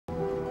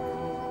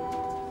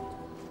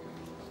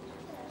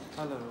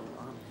Hello,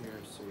 I'm here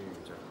to see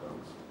Jack.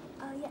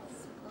 Yes.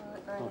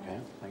 Okay,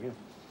 thank you.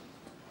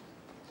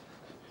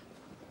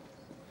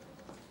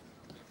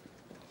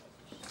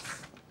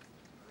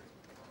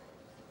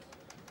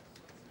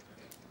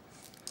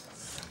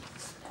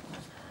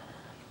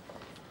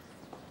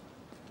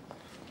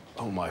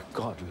 Oh my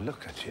God,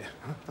 look at you.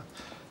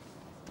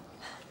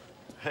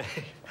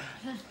 Hey.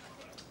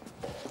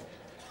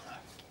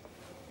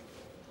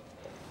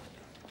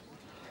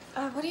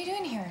 What are you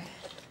doing here?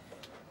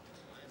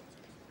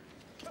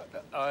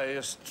 I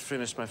just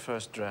finished my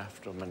first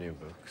draft of my new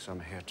book, so I'm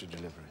here to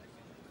deliver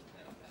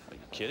it. Are you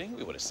kidding?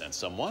 We would have sent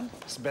someone.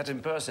 It's better in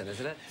person,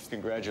 isn't it?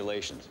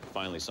 Congratulations.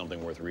 Finally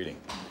something worth reading.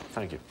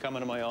 Thank you. Come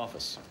into my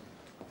office.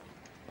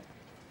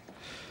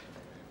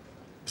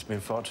 It's been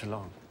far too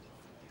long.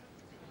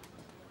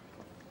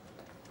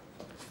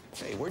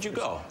 Hey, where'd you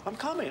go? I'm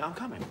coming.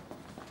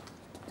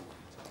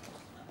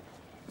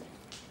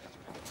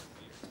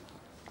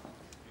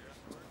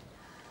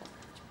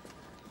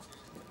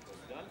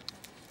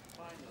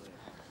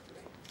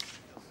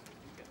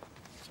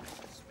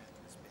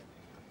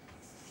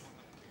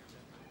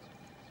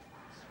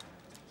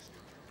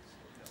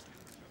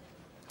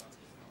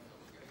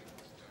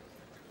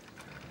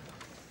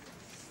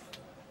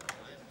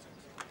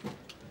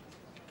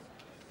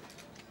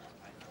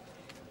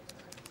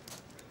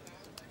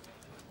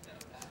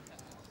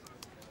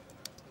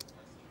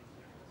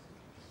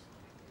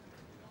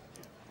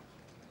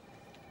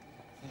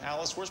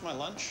 Alice, where's my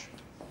lunch?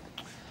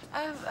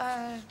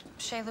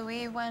 Chez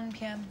Louis, 1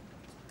 p.m.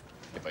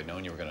 If I'd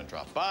known you were going to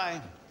drop by.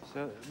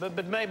 So,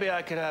 but maybe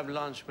I could have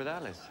lunch with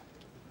Alice.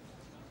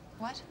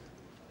 What?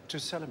 To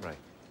celebrate.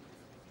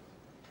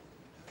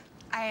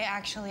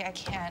 I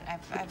can't.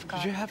 I've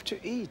got... You have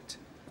to eat.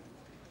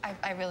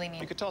 I really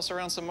need... You could toss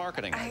around some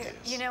marketing ideas.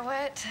 You know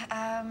what?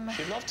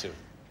 She'd love to.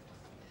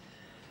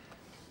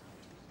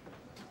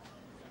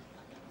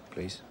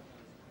 Please.